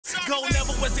Go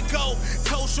never was a go.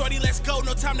 Told shorty, let's go.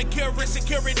 No time to cure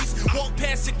insecurities. Walk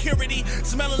past security,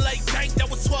 smelling like dank. That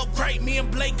was 12 great. Me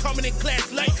and Blake coming in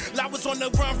class late. I was on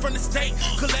the run from the state.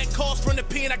 Collect calls from the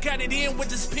pen. I got it in with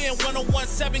this pen.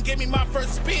 1017 gave me my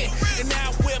first spin. And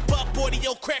now I whip up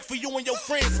audio crack for you and your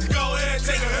friends. Go ahead,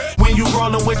 take a hit. When you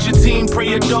rolling with your team, pray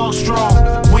your dog strong.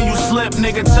 When you slip,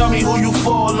 nigga, tell me who you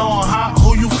fall on, huh?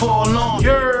 Who you fall on?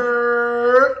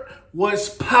 YERRR! What's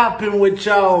poppin' with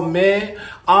y'all, man?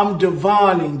 I'm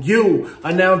DAVON, and you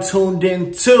are now tuned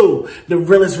in to the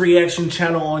realest reaction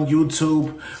channel on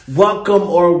YouTube.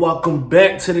 Welcome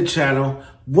back to the channel.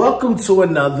 Welcome to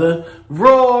another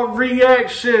raw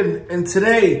reaction. And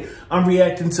today, I'm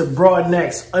reacting to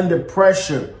Brodnax, Under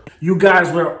Pressure. You guys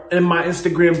were in my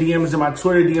Instagram DMs and my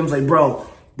Twitter DMs like, bro,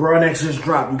 Brodnax just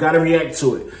dropped. You gotta react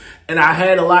to it. And I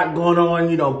had a lot going on,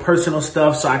 you know, personal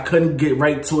stuff, so I couldn't get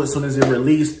right to it as soon as it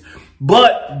released.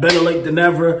 But better late than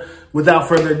never. Without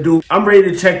further ado, I'm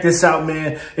ready to check this out,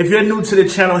 man. If you're new to the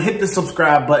channel, hit the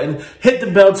subscribe button, hit the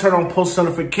bell, turn on post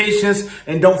notifications,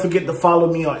 and don't forget to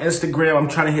follow me on Instagram. I'm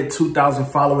trying to hit 2,000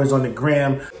 followers on the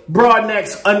gram.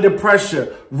 Brodnax, Under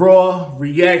Pressure, raw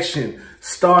reaction.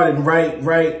 Starting right.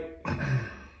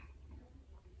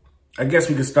 I guess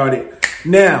we can start it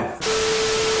now.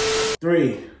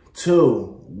 3,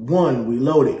 2, 1, we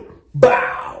load it.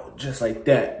 Bow! Just like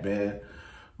that, man.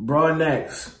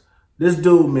 Brodnax. This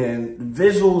dude, man, the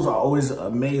visuals are always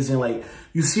amazing. Like,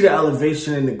 you see the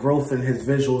elevation and the growth in his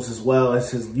visuals as well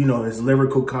as his, you know, his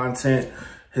lyrical content.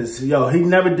 He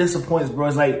never disappoints, bro.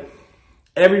 It's like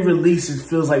every release, it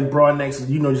feels like Brodnax,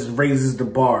 you know, just raises the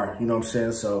bar. You know what I'm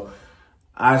saying? So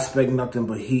I expect nothing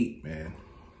but heat, man.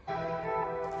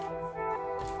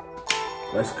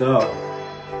 Let's go.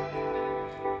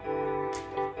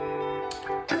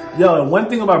 Yo, and one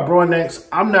thing about Brodnax,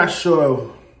 I'm not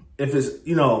sure if it's,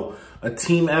 you know, a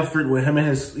team effort with him and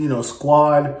his, you know,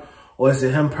 squad, or is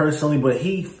it him personally, but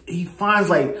he finds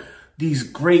like these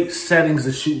great settings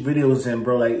to shoot videos in,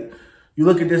 bro. Like, you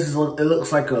look at this, it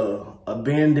looks like a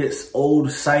bandit's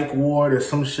old psych ward or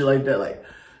some shit like that. Like,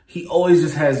 he always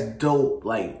just has dope,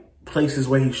 like, places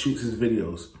where he shoots his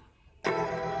videos.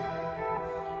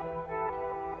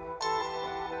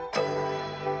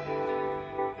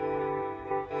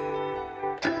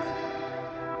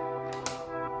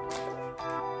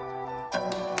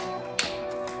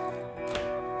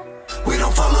 We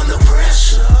don't fall under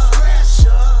pressure.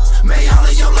 May all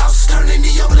of your losses turn into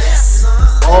your blessings.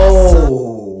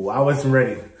 Oh, I wasn't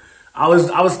ready. I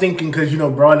was thinking, because, you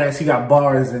know, Brodnax, he got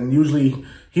bars, and usually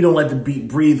he don't let the beat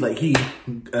breathe. Like, he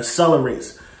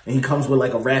accelerates and he comes with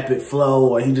like a rapid flow,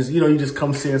 or he just, you know, he just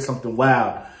comes saying something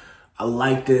wild. I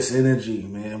like this energy,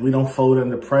 man. We don't fold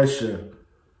under pressure.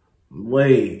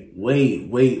 Wait.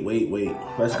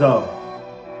 Let's go.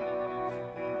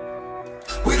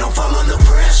 We don't fall under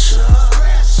pressure.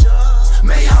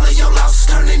 May all of your losses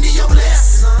turn into your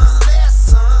blessings.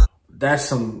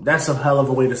 That's a hell of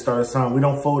a way to start a song. We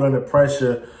don't fold under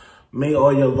pressure. May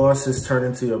all your losses turn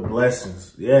into your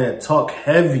blessings. Yeah, talk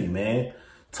heavy, man.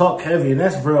 Talk heavy, and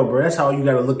that's real, bro. That's how you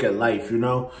gotta look at life, you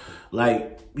know?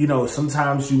 Like, you know,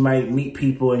 sometimes you might meet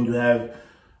people and you have,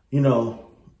 you know,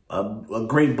 a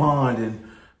great bond, and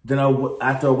then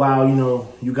after a while, you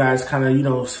know, you guys kind of, you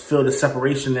know, feel the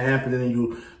separation that happened, and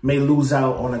you may lose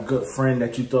out on a good friend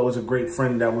that you thought was a great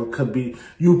friend that could be,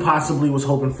 you possibly was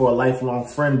hoping for a lifelong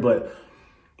friend. But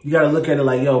you got to look at it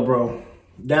like, yo, bro,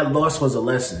 that loss was a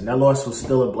lesson. That loss was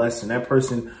still a blessing. That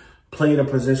person played a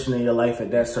position in your life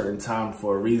at that certain time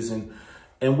for a reason.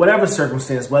 And whatever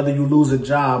circumstance, whether you lose a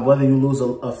job, whether you lose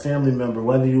a family member,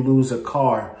 whether you lose a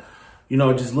car, you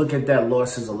know, just look at that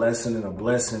loss as a lesson and a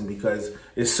blessing, because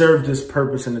it served its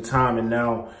purpose in the time, and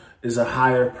now is a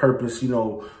higher purpose, you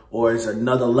know, or is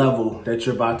another level that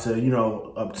you're about to, you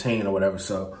know, obtain or whatever.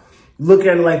 So look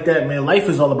at it like that, man. Life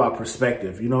is all about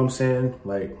perspective. You know what I'm saying?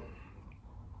 Like,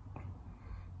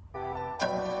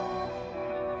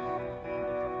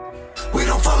 we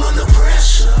don't fall under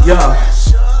pressure. yeah.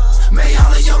 May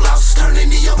all of your losses turn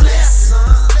into your blessings.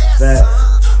 That.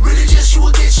 Really just you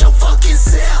against your fucking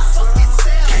self.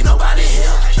 Can't nobody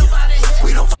help.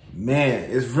 We don't. Man,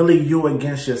 it's really you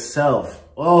against yourself.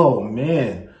 Oh,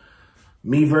 man.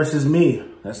 Me versus me.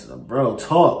 That's, bro,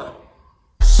 talk.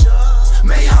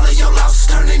 May all of your losses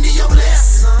turn into your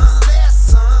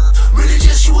blessings. Really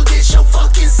just you against your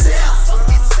fucking self.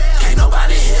 Can't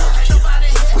nobody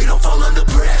help. We don't fall under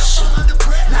pressure.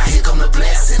 Now here come the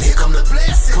blessing, here come the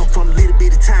blessing. Come from a little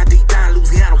bit of time deep down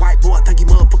Louisiana. White boy, think he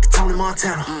motherfucking Tony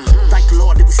Montana. Thank the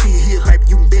Lord that we see it here, baby.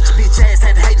 You can bet your bitch ass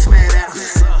had the haters mad at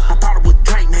us. I thought it was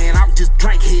drink, man. I was just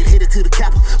drink headed to the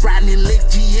capital. Riding in Lake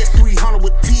GS 300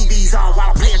 with TVs on while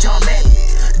I'm playing John Madden.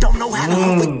 Don't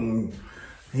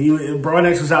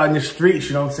Brodnax was out in the streets,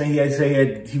 you know what I'm saying? He had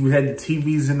the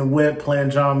TVs in the whip playing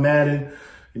John Madden,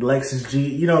 Lexus G,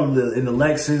 you know, in the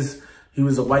Lexus. He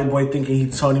was a white boy thinking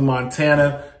he's Tony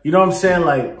Montana. You know what I'm saying?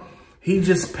 Like, he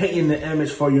just painting the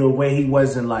image for you the way he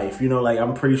was in life. You know, like,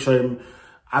 I'm pretty sure,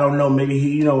 I don't know, maybe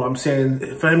he, you know what I'm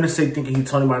saying? For him to say thinking he's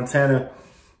Tony Montana,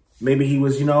 maybe he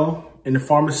was, you know, in the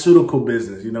pharmaceutical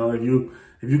business. You know, if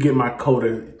you get my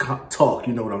code talk,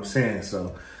 you know what I'm saying?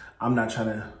 So I'm not trying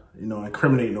to, you know,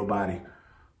 incriminate nobody.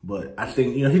 But I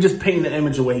think, you know, he just painting the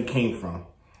image of where he came from.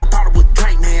 Thought it was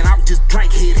drink, man. I was just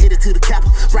drink head, headed to the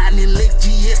capital. Riding in Lake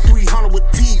GS 300 with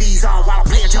TVs on while I'm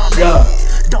playing John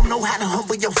Madden. Don't know how to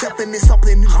humble yourself, and it's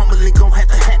something new humbly gonna have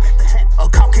to happen. A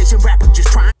Caucasian rapper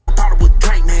just trying. Thought it was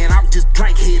drink, man. I was just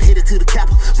drink head, headed to the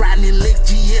capital. Riding in Lake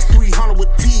GS 300 with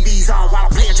TVs on while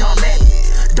I'm playing John Madden.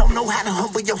 Don't know how to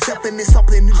humble yourself, and it's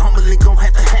something new humbly gonna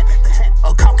have to happen.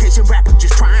 A Caucasian rapper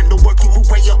just trying to work you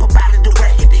way up about it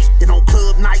directly. And on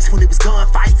club nights when it was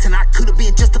gunfights, and I could have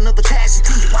been just another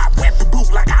casualty. I wrapped the boot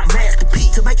like I'm Master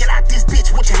P. To make it out this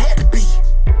bitch, what you had to be.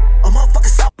 A motherfucker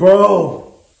so.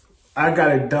 Bro, I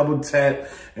gotta double tap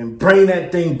and bring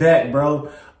that thing back,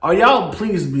 bro. Oh, y'all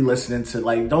please be listening to,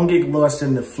 like, don't get lost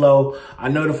in the flow. I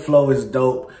know the flow is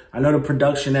dope. I know the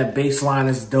production, that bass line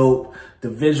is dope. The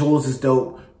visuals is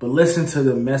dope. But listen to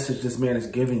the message this man is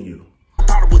giving you.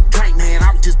 Thought it was drink, man.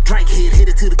 I was just drink head,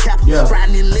 headed to the capital. Yeah.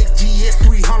 Riding in Lake GS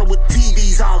 300 with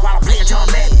TVs on while I'm playing John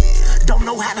Madden. Don't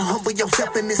know how to humble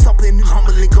yourself, and it's something new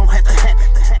humbly gonna have to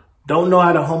happen. Don't know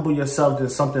how to humble yourself, then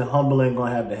something humbling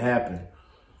gonna have to happen.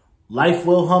 Life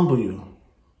will humble you.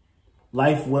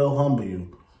 Life will humble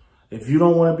you. If you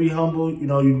don't want to be humble, you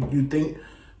know, you think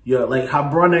you're like how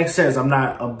Brodnax says, I'm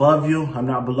not above you, I'm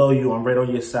not below you, I'm right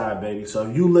on your side, baby. So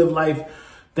if you live life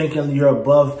thinking you're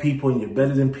above people and you're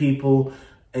better than people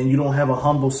and you don't have a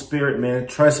humble spirit, man,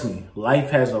 trust me, life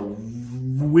has a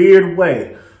weird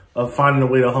way of finding a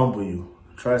way to humble you.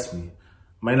 Trust me.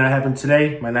 Might not happen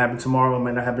today, might not happen tomorrow,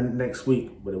 might not happen next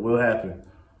week, but it will happen.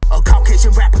 A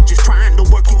Caucasian rapper just trying to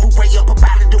work you way up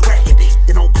about it directly.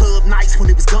 And on club nights when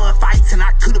it was gunfights, and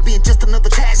I could have been just another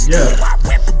casualty. I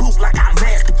wrapped the boot like I'm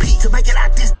Master P. To make it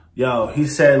out this. Yo, he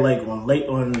said like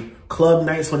on club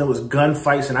nights when it was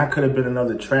gunfights and I could have been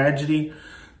another tragedy.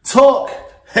 Talk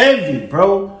heavy,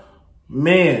 bro.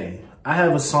 Man, I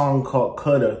have a song called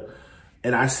Coulda.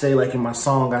 And I say like in my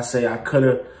song, I say I could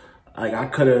have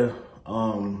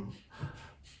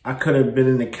been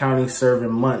in the county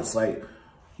serving months. Like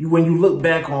when you look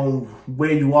back on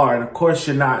where you are, and of course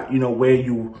you're not, you know, where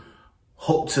you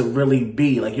hope to really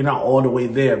be. Like you're not all the way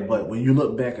there, but when you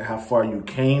look back at how far you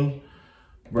came,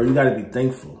 bro, you gotta be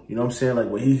thankful. You know what I'm saying? Like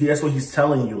that's what he's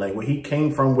telling you. Like where he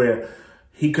came from, where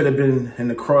he could have been in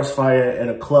the crossfire at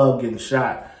a club getting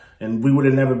shot, and we would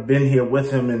have never been here with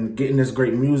him and getting this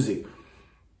great music.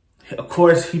 Of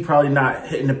course, he probably not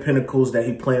hitting the pinnacles that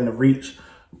he planned to reach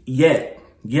yet,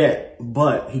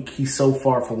 but he's so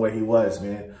far from where he was,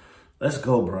 man. Let's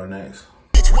go, Brodnax.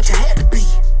 Bitch, what you had to be.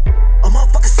 A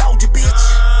motherfucking soldier, bitch.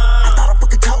 I thought I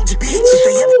fucking told you, bitch. If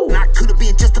they ever, I could have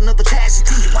been just another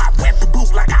casualty. I wrapped the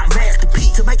boot like I'm Master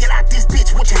P. To make it out this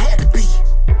bitch, what you had to be.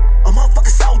 A motherfucking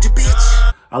soldier,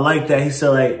 bitch. I like that. He said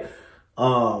like,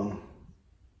 oh,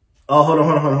 hold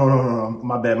on.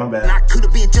 My bad. I could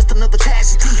have been just another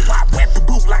casualty. I wrapped the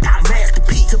boot like I'm Master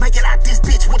P. To make it out this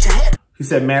bitch, what you had. He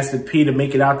said Master P to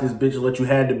make it out this bitch, what you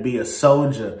had to be a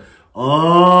soldier.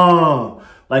 Oh,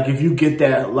 like if you get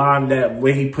that line, that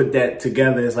way he put that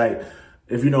together, it's like,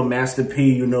 if you know Master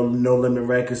P, you know No Limit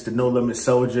Records, the No Limit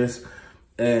Soldiers.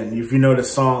 And if you know the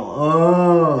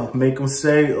song, make them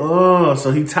say,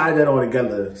 so he tied that all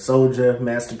together. Soldier,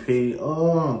 Master P,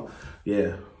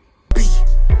 yeah.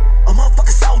 A motherfucking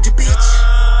soldier, bitch.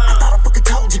 I thought I fucking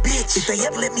told you, bitch. If they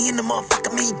ever let me in the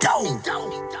motherfucker, me don't.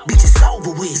 Bitch, it's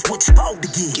over with. What you supposed to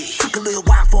get? Took a little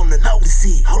while for them to notice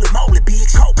it. Holy moly,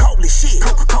 bitch. Coca-Cola shit.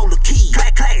 Coca-Cola key.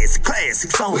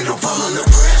 Classic song. We don't fall under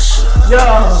pressure.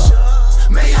 Yeah.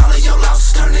 May all of your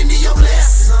losses turn into your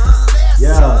blessings.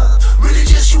 Yeah. Really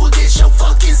just you against your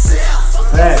fucking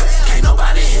self. Facts. Can't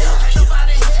nobody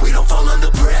help. We don't fall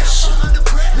under pressure.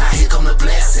 Now here come the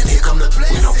blessing. Here come the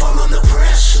blessing. We don't fall under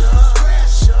pressure.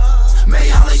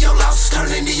 May all of your losses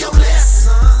turn into your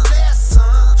blessings.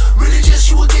 Really just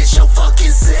you against your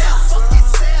fucking self.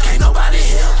 Can't nobody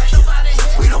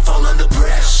help. We don't fall under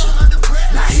pressure.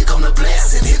 Now here come the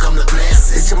blessing. Here come the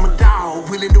blessing. Bitch, I'm a dog,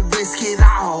 willing to risk it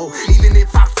all. Even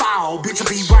if I fall, bitch, I'll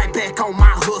be right back on my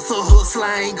hustle.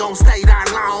 I ain't gon' stay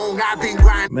that long. I've been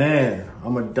grinding. Man,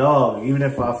 I'm a dog, even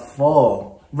if I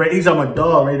fall. I'm a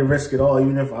dog, ready to risk it all.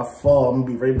 Even if I fall, I'm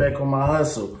gonna be right back on my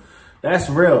hustle. That's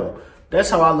real. That's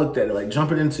how I looked at it. Like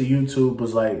jumping into YouTube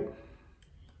was like,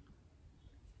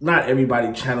 not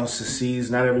everybody channel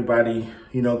succeeds. Not everybody,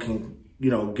 you know, can, you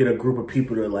know, get a group of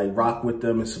people to like rock with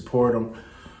them and support them.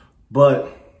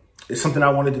 But it's something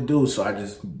I wanted to do, so I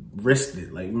just risked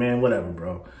it. Like, man, whatever,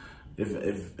 bro.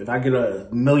 If I get a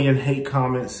million hate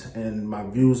comments and my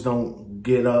views don't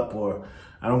get up or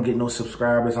I don't get no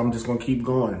subscribers, I'm just gonna keep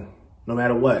going, no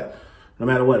matter what. No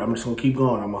matter what, I'm just gonna keep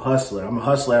going. I'm a hustler. I'm a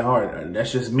hustler at heart.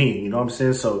 That's just me, you know what I'm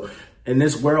saying? So in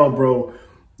this world, bro,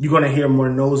 you're gonna hear more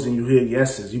no's than you hear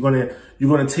yeses. You're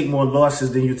gonna take more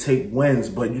losses than you take wins,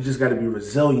 but you just gotta be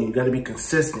resilient. You gotta be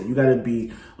consistent. You gotta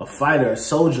be a fighter, a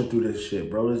soldier through this shit,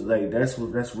 bro. It's like, that's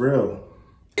real.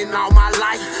 In all my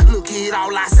life, look at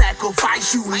all I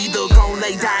sacrifice. You either gon'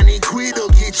 lay down and quit or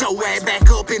get your ass back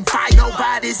up and fight.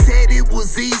 Nobody said it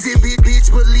was easy,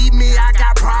 bitch, believe me, I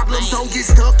got problems. Don't get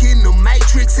stuck in the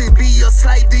matrix and be a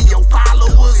slave to your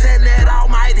followers and that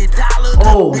almighty dollar.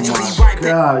 Oh my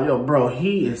God, yo, bro,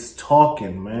 he is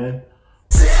talking, man.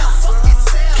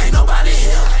 Can't nobody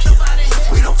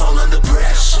help. We don't fall under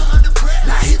pressure.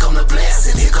 Now here come the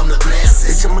blessing, here come the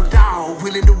blessing. Bitch, I'm a dog,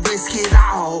 willing to risk it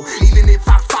all. Even if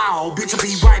I fall, bitch, I'll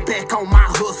be right back on my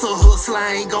hustle. Hustler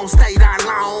ain't gon' stay that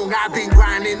long. I've been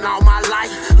grinding all my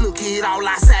life. Look at all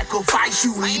I sacrifice.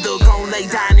 You either gon' lay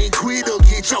down and quit or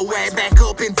get your ass back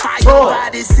up and fight.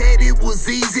 Nobody said it was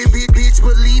easy, bitch,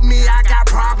 believe me, I got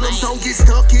problems. Don't get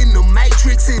stuck in the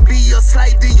matrix and be a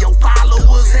slave to your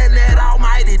followers and that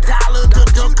almighty dollar. The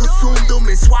duck consumed them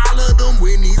and swallowed them.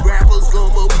 When these rappers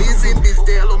come up missing, bitch,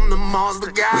 tell them the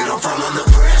monster guy. We don't fall under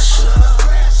pressure.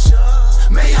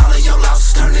 May all of your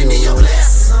losses turn into your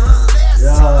blessings.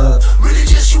 Really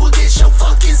just you against your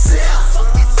fucking self.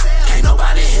 Can't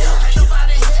nobody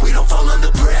help. We don't fall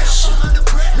under pressure.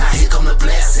 Now here come the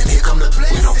blessing, here come the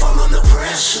blessing. We don't fall under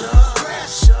pressure.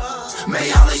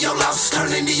 May all of your losses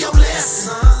turn into your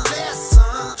blessings.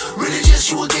 Really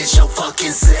just you against your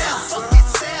fucking self.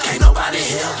 Can't nobody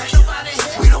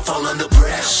help. We don't fall under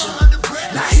pressure.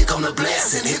 Now here come the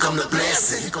blessing, here come the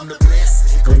blessing. Here come the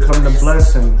blessing. Here come the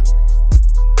blessing.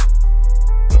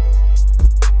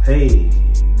 Hey,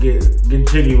 get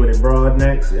jiggy with it,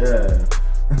 Brodnax.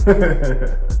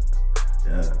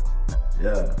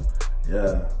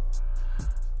 Yeah.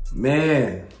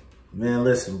 Man,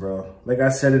 listen, bro. Like I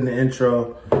said in the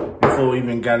intro, before we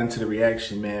even got into the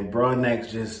reaction, man, Brodnax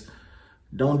just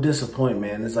don't disappoint,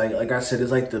 man. It's like I said,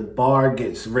 it's like the bar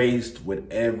gets raised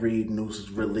with every new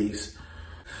release.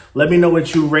 Let me know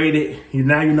what you rated.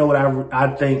 Now you know what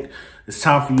I think. It's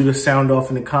time for you to sound off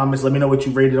in the comments. Let me know what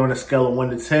you rated on a scale of 1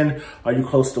 to 10. Are you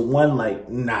close to 1? Like,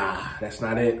 nah, that's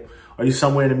not it. Are you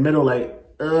somewhere in the middle? Like,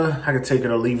 I can take it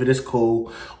or leave it. It's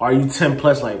cool. Or are you 10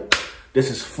 plus? Like,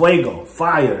 this is fuego,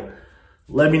 fire.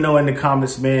 Let me know in the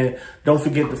comments, man. Don't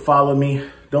forget to follow me.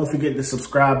 Don't forget to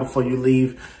subscribe before you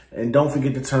leave. And don't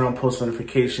forget to turn on post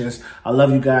notifications. I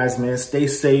love you guys, man. Stay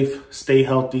safe, stay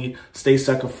healthy, stay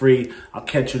sucker free. I'll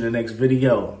catch you in the next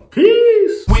video.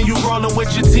 Peace. When you rollin'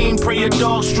 with your team, pray your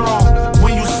dog strong.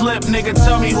 When you slip, nigga,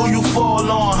 tell me who you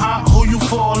fall on, huh? Who you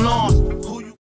fall on.